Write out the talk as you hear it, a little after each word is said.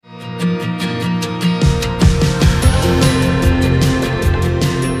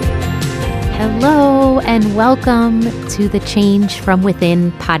and welcome to the Change from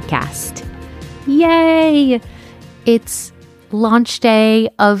Within podcast. Yay! It's launch day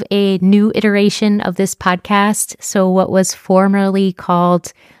of a new iteration of this podcast. So what was formerly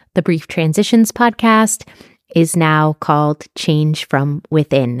called the Brief Transitions podcast is now called Change from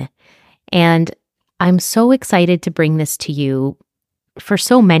Within. And I'm so excited to bring this to you for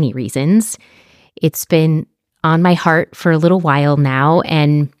so many reasons. It's been on my heart for a little while now,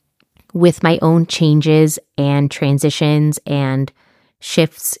 and with my own changes and transitions and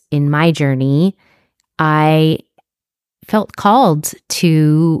shifts in my journey, I felt called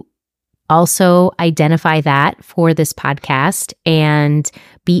to also identify that for this podcast and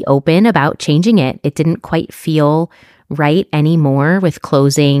be open about changing it. It didn't quite feel right anymore with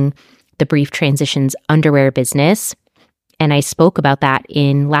closing the Brief Transitions underwear business. And I spoke about that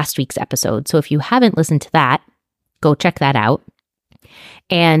in last week's episode. So if you haven't listened to that, go check that out.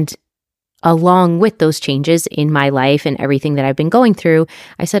 And along with those changes in my life and everything that I've been going through,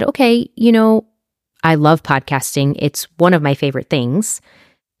 I said, okay, I love podcasting. It's one of my favorite things.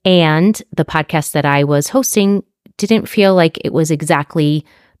 And the podcast that I was hosting didn't feel like it was exactly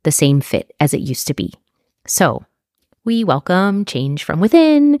the same fit as it used to be. So we welcome Change from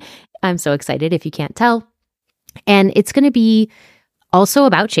Within. I'm so excited if you can't tell. And it's going to be also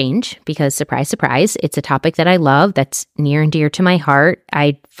about change because, surprise, surprise, it's a topic that I love, that's near and dear to my heart.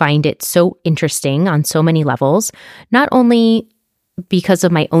 I find it so interesting on so many levels, not only because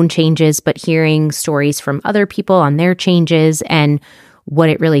of my own changes, but hearing stories from other people on their changes and what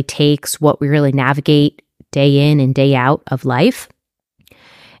it really takes, what we really navigate day in and day out of life.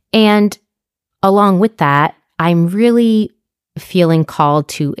 And along with that, I'm really feeling called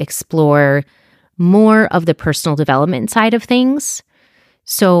to explore more of the personal development side of things.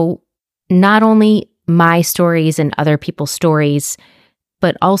 So not only my stories and other people's stories,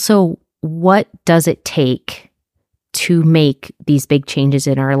 but also what does it take to make these big changes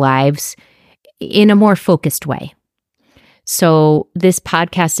in our lives in a more focused way. So this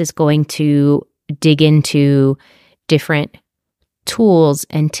podcast is going to dig into different tools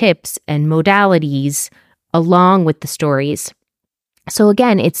and tips and modalities along with the stories. So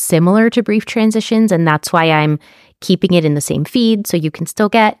again, it's similar to Brief Transitions, and that's why I'm keeping it in the same feed so you can still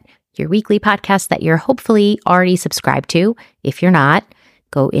get your weekly podcast that you're hopefully already subscribed to. If you're not,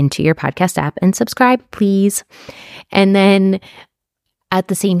 go into your podcast app and subscribe, please. And then at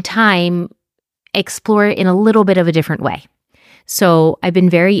the same time, explore it in a little bit of a different way. So I've been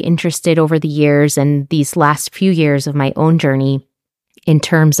very interested over the years and these last few years of my own journey in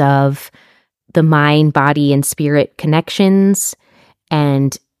terms of the mind, body, and spirit connections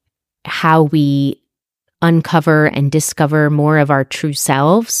and how we uncover and discover more of our true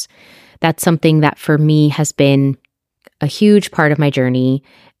selves. That's something that for me has been a huge part of my journey,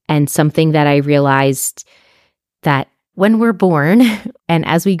 and something that I realized that when we're born and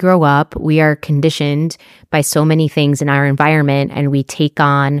as we grow up, we are conditioned by so many things in our environment, and we take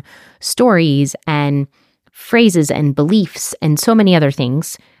on stories and phrases and beliefs and so many other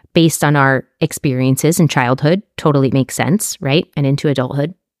things based on our experiences in childhood. Totally makes sense, right? And into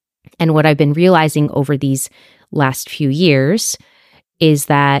adulthood. And what I've been realizing over these last few years is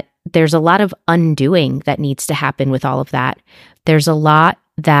that there's a lot of undoing that needs to happen with all of that. There's a lot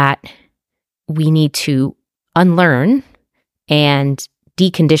that we need to unlearn and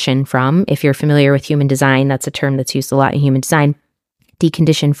decondition from. If you're familiar with human design, that's a term that's used a lot in human design.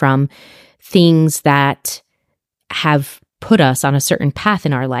 Decondition from things that have put us on a certain path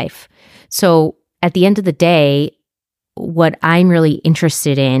in our life. So at the end of the day, what I'm really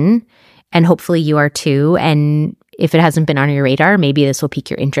interested in, and hopefully you are too, and if it hasn't been on your radar, maybe this will pique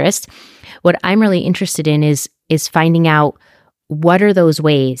your interest. What I'm really interested in is finding out what are those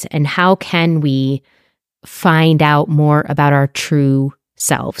ways and how can we find out more about our true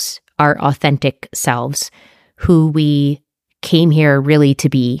selves, our authentic selves, who we came here really to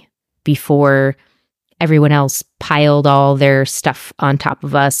be before everyone else piled all their stuff on top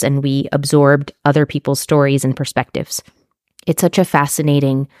of us and we absorbed other people's stories and perspectives. It's such a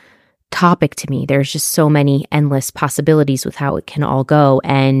fascinating topic to me. There's just so many endless possibilities with how it can all go.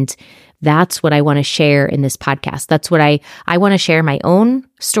 And that's what I want to share in this podcast. That's what I want to share my own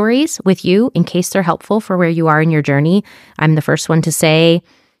stories with you in case they're helpful for where you are in your journey. I'm the first one to say,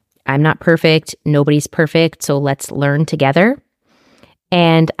 I'm not perfect. Nobody's perfect. So let's learn together.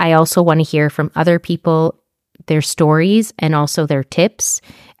 And I also want to hear from other people, their stories and also their tips,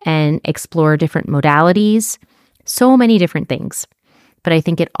 and explore different modalities, so many different things. But I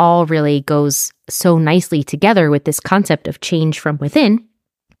think it all really goes so nicely together with this concept of change from within,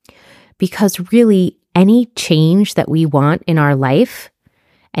 because really any change that we want in our life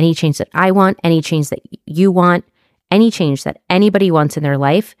any change that I want, any change that you want, any change that anybody wants in their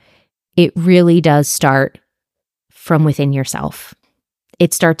life, it really does start from within yourself.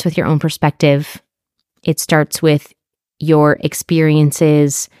 It starts with your own perspective. It starts with your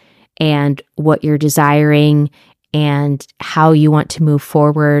experiences and what you're desiring and how you want to move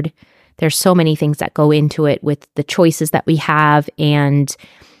forward. There's so many things that go into it with the choices that we have and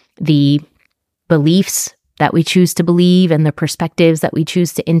the beliefs that we choose to believe and the perspectives that we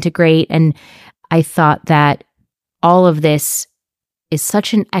choose to integrate. And I thought that all of this is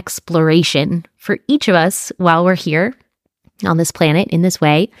such an exploration for each of us while we're here on this planet in this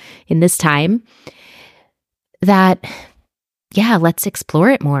way, in this time, that, yeah, let's explore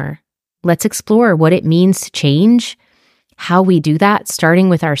it more. Let's explore what it means to change, how we do that, starting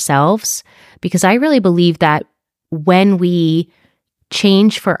with ourselves, because I really believe that when we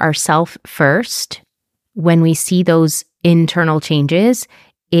change for ourselves first, when we see those internal changes,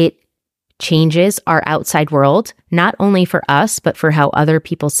 it changes our outside world, not only for us, but for how other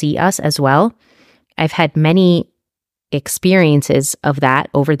people see us as well. I've had many experiences of that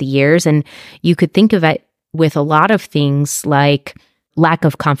over the years, and you could think of it with a lot of things like lack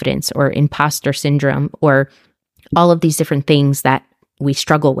of confidence or imposter syndrome or all of these different things that we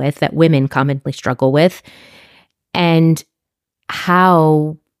struggle with, that women commonly struggle with, and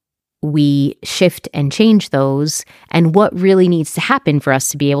how we shift and change those and what really needs to happen for us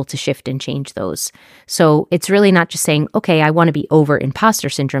to be able to shift and change those. So it's really not just saying, okay, I want to be over imposter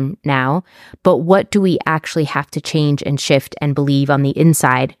syndrome now, but what do we actually have to change and shift and believe on the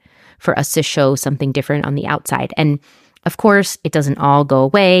inside for us to show something different on the outside? And of course, it doesn't all go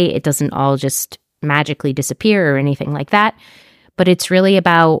away. It doesn't all just magically disappear or anything like that. But it's really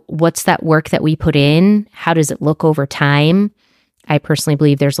about what's that work that we put in? How does it look over time? I personally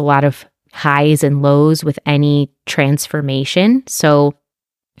believe there's a lot of highs and lows with any transformation. So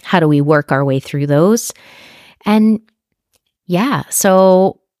how do we work our way through those? And yeah,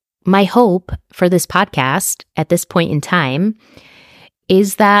 so my hope for this podcast at this point in time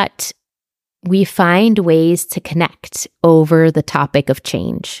is that we find ways to connect over the topic of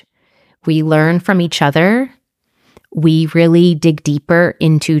change. We learn from each other. We really dig deeper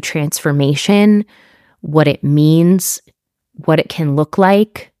into transformation, what it means, what it can look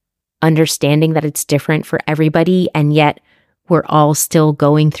like, understanding that it's different for everybody, and yet we're all still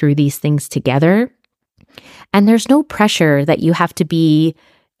going through these things together. And there's no pressure that you have to be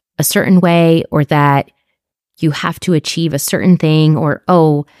a certain way or that you have to achieve a certain thing or,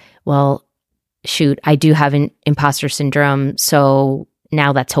 oh, well, shoot, I do have an imposter syndrome, so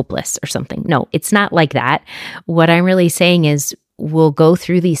now that's hopeless or something. No, it's not like that. What I'm really saying is we'll go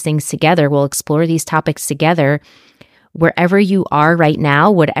through these things together. We'll explore these topics together. Wherever you are right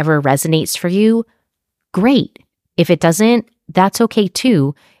now, whatever resonates for you, great. If it doesn't, that's okay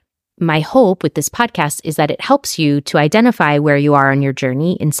too. My hope with this podcast is that it helps you to identify where you are on your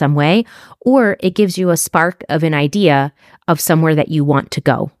journey in some way, or it gives you a spark of an idea of somewhere that you want to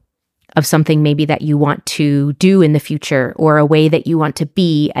go, of something maybe that you want to do in the future, or a way that you want to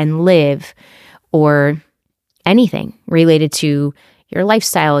be and live, or anything related to your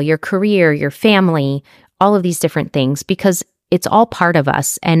lifestyle, your career, your family, all of these different things, because it's all part of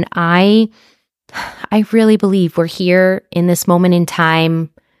us. And I really believe we're here in this moment in time.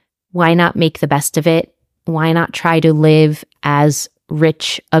 Why not make the best of it? Why not try to live as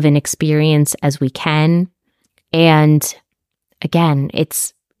rich of an experience as we can? And again,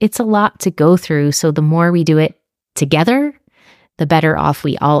 it's a lot to go through. So the more we do it together, the better off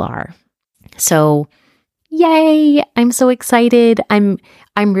we all are. So yay, I'm so excited. I'm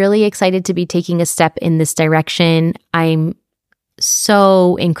really excited to be taking a step in this direction. I'm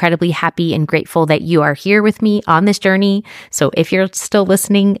so incredibly happy and grateful that you are here with me on this journey. So if you're still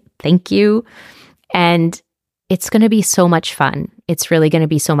listening, thank you. And it's going to be so much fun. It's really going to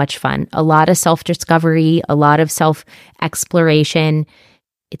be so much fun. A lot of self-discovery, a lot of self-exploration.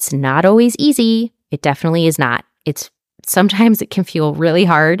 It's not always easy. It definitely is not. Sometimes it can feel really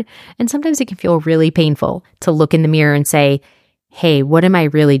hard, and sometimes it can feel really painful to look in the mirror and say, hey, what am I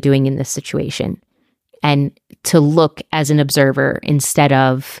really doing in this situation? And to look as an observer instead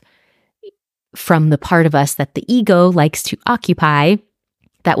of from the part of us that the ego likes to occupy,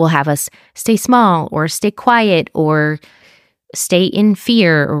 that will have us stay small or stay quiet or stay in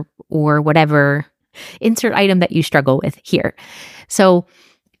fear or whatever insert item that you struggle with here. So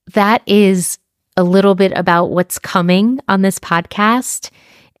that is a little bit about what's coming on this podcast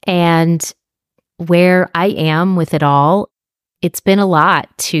and where I am with it all. It's been a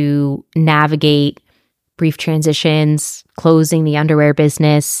lot to navigate brief transitions, closing the underwear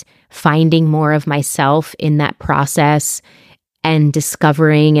business, finding more of myself in that process, and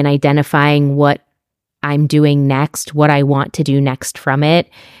discovering and identifying what I'm doing next, what I want to do next from it.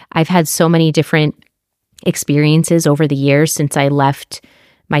 I've had so many different experiences over the years since I left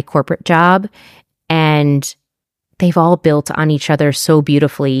my corporate job, and they've all built on each other so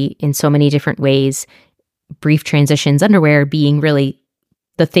beautifully in so many different ways. Brief Transitions Underwear being really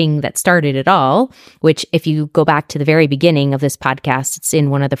the thing that started it all, which if you go back to the very beginning of this podcast, it's in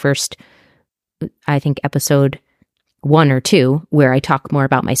one of the first, I think, episode 1 or 2, where I talk more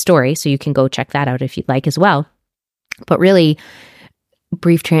about my story. So you can go check that out if you'd like as well. But really,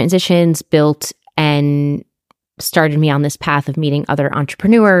 Brief Transitions built and started me on this path of meeting other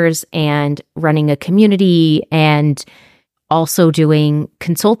entrepreneurs and running a community, and also doing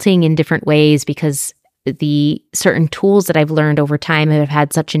consulting in different ways, because the certain tools that I've learned over time have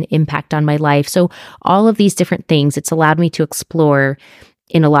had such an impact on my life. So all of these different things, it's allowed me to explore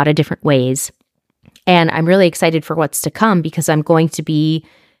in a lot of different ways. And I'm really excited for what's to come, because I'm going to be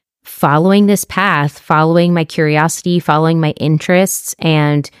following this path, following my curiosity, following my interests.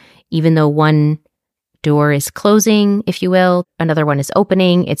 And even though one door is closing, if you will, another one is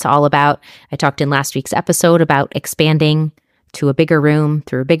opening. It's all about, I talked in last week's episode about expanding to a bigger room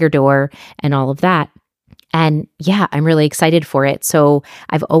through a bigger door and all of that. And yeah, I'm really excited for it. So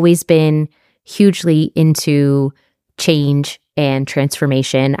I've always been hugely into change and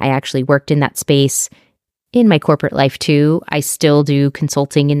transformation. I actually worked in that space in my corporate life too. I still do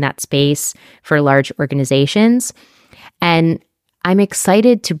consulting in that space for large organizations. And I'm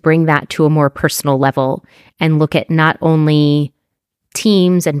excited to bring that to a more personal level and look at not only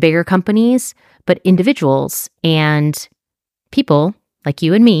teams and bigger companies, but individuals and people like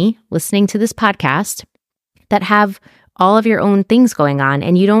you and me listening to this podcast that have all of your own things going on.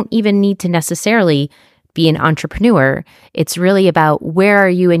 And you don't even need to necessarily be an entrepreneur. It's really about where are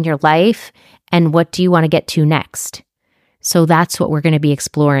you in your life and what do you want to get to next. So that's what we're going to be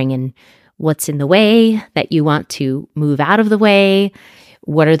exploring, and what's in the way that you want to move out of the way.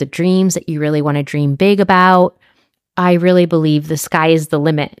 What are the dreams that you really want to dream big about? I really believe the sky is the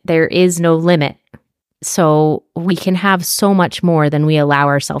limit. There is no limit. So we can have so much more than we allow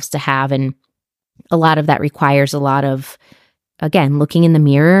ourselves to have. And a lot of that requires a lot of, again, looking in the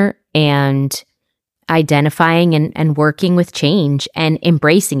mirror and identifying and working with change and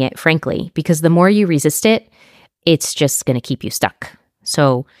embracing it, frankly, because the more you resist it, it's just going to keep you stuck.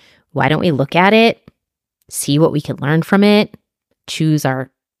 So why don't we look at it, see what we can learn from it, choose our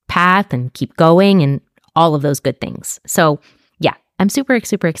path and keep going and all of those good things. So yeah, I'm super,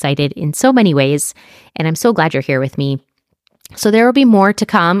 super excited in so many ways, and I'm so glad you're here with me. So there will be more to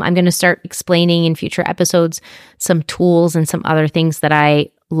come. I'm going to start explaining in future episodes some tools and some other things that I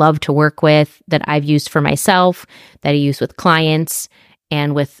love to work with, that I've used for myself, that I use with clients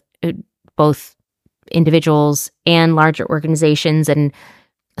and with both individuals and larger organizations, and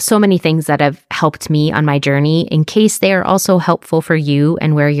so many things that have helped me on my journey, in case they are also helpful for you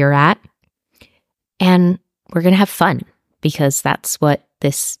and where you're at. And we're going to have fun, because that's what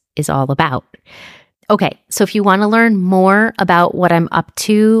this is all about. Okay, so if you want to learn more about what I'm up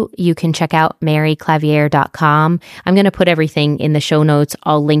to, you can check out maryclavier.com. I'm going to put everything in the show notes.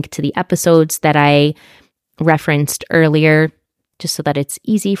 I'll link to the episodes that I referenced earlier, just so that it's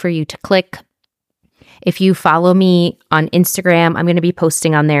easy for you to click. If you follow me on Instagram, I'm going to be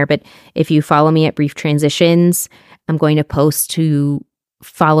posting on there, but if you follow me at Brief Transitions, I'm going to post to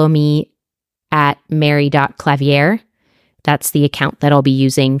follow me at mary.clavier. That's the account that I'll be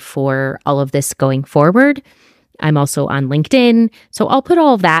using for all of this going forward. I'm also on LinkedIn, so I'll put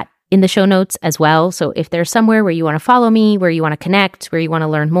all of that in the show notes as well. So if there's somewhere where you want to follow me, where you want to connect, where you want to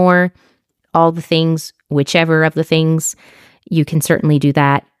learn more, all the things, whichever of the things, you can certainly do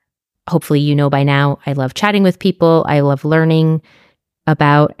that. Hopefully you know by now, I love chatting with people. I love learning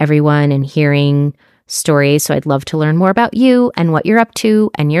about everyone and hearing stories. So I'd love to learn more about you and what you're up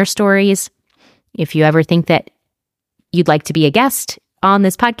to and your stories. If you ever think that you'd like to be a guest on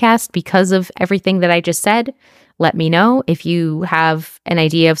this podcast because of everything that I just said, let me know. If you have an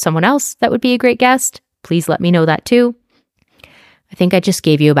idea of someone else that would be a great guest, please let me know that too. I think I just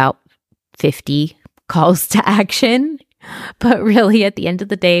gave you about 50 calls to action. But really, at the end of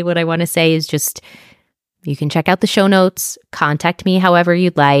the day, what I want to say is just, you can check out the show notes, contact me however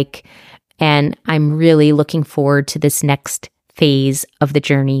you'd like. And I'm really looking forward to this next phase of the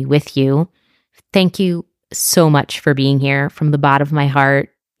journey with you. Thank you so much for being here from the bottom of my heart.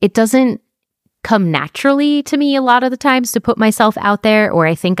 It doesn't come naturally to me a lot of the times to put myself out there, or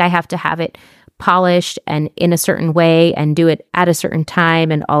I think I have to have it polished and in a certain way and do it at a certain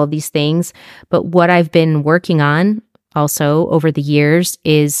time and all of these things. But what I've been working on also over the years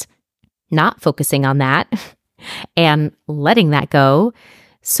is not focusing on that and letting that go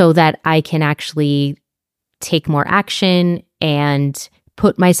so that I can actually take more action and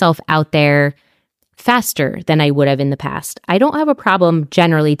put myself out there faster than I would have in the past. I don't have a problem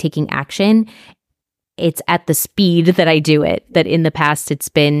generally taking action. It's at the speed that I do it, that in the past it's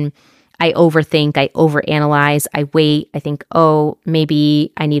been, I overthink, I overanalyze, I wait, I think, oh,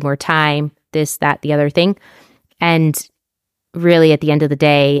 maybe I need more time, this, that, the other thing. And really at the end of the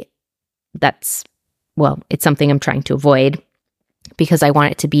day, it's something I'm trying to avoid because I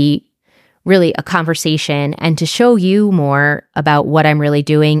want it to be really a conversation and to show you more about what I'm really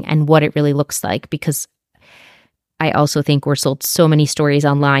doing and what it really looks like, because I also think we're sold so many stories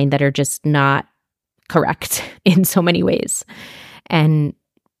online that are just not correct in so many ways. And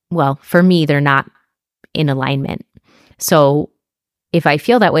well, for me, they're not in alignment. So if I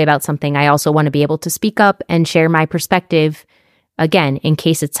feel that way about something, I also want to be able to speak up and share my perspective, again, in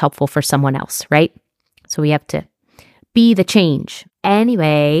case it's helpful for someone else, right? So we have to be the change.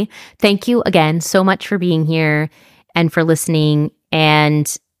 Anyway, thank you again so much for being here and for listening.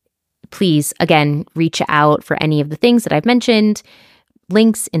 And please, again, reach out for any of the things that I've mentioned,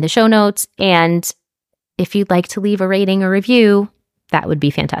 links in the show notes. And if you'd like to leave a rating or review, that would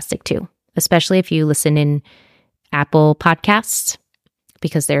be fantastic too, especially if you listen in Apple Podcasts,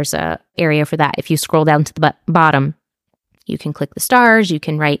 because there's a area for that. If you scroll down to the bottom, you can click the stars, you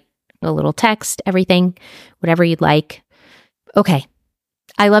can write a little text, everything, whatever you'd like. Okay.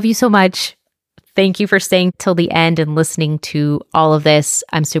 I love you so much. Thank you for staying till the end and listening to all of this.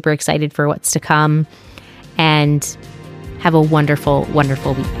 I'm super excited for what's to come, and have a wonderful,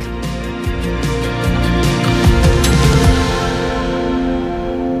 wonderful week.